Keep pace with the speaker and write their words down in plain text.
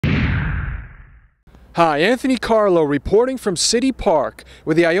Hi, Anthony Carlo reporting from City Park,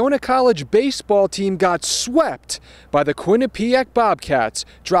 where the Iona College baseball team got swept by the Quinnipiac Bobcats,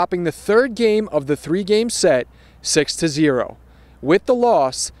 dropping the third game of the three-game set 6-0. With the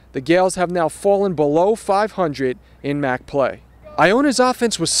loss, the Gaels have now fallen below 500 in MAC play. Iona's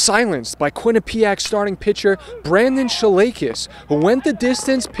offense was silenced by Quinnipiac starting pitcher Brandon Shalakis, who went the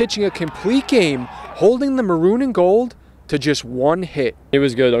distance pitching a complete game, holding the maroon and gold to just one hit. He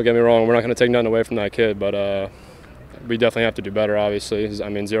was good, don't get me wrong. We're not going to take nothing away from that kid, but we definitely have to do better, obviously. I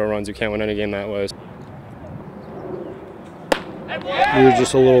mean, 0 runs, you can't win any game that way. We were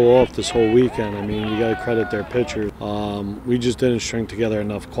just a little off this whole weekend. I mean, you got to credit their pitchers. We just didn't string together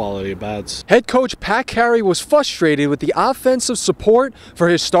enough quality bats. Head coach Pat Carey was frustrated with the offensive support for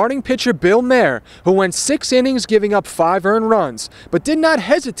his starting pitcher Bill Mayer, who went 6 innings giving up 5 earned runs, but did not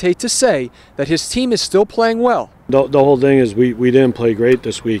hesitate to say that his team is still playing well. The whole thing is we didn't play great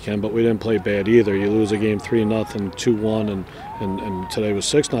this weekend, but we didn't play bad either. You lose a game 3-0, 2-1, and today was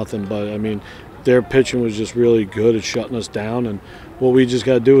 6-0. But I mean, their pitching was just really good at shutting us down, and what we just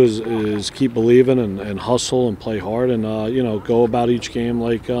got to do is keep believing and hustle and play hard, and go about each game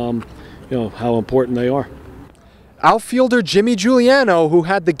like how important they are. Outfielder Jimmy Giuliano, who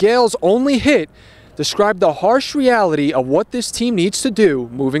had the Gaels' only hit, described the harsh reality of what this team needs to do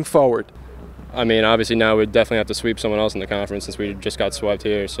moving forward. I mean, obviously now we definitely have to sweep someone else in the conference since we just got swept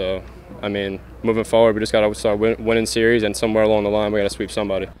here. So, I mean, moving forward, we just got to start winning series, and somewhere along the line we got to sweep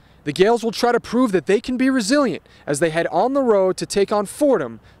somebody. The Gaels will try to prove that they can be resilient as they head on the road to take on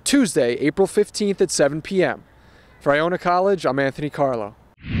Fordham Tuesday, April 15th at 7 p.m. For Iona College, I'm Anthony Carlo.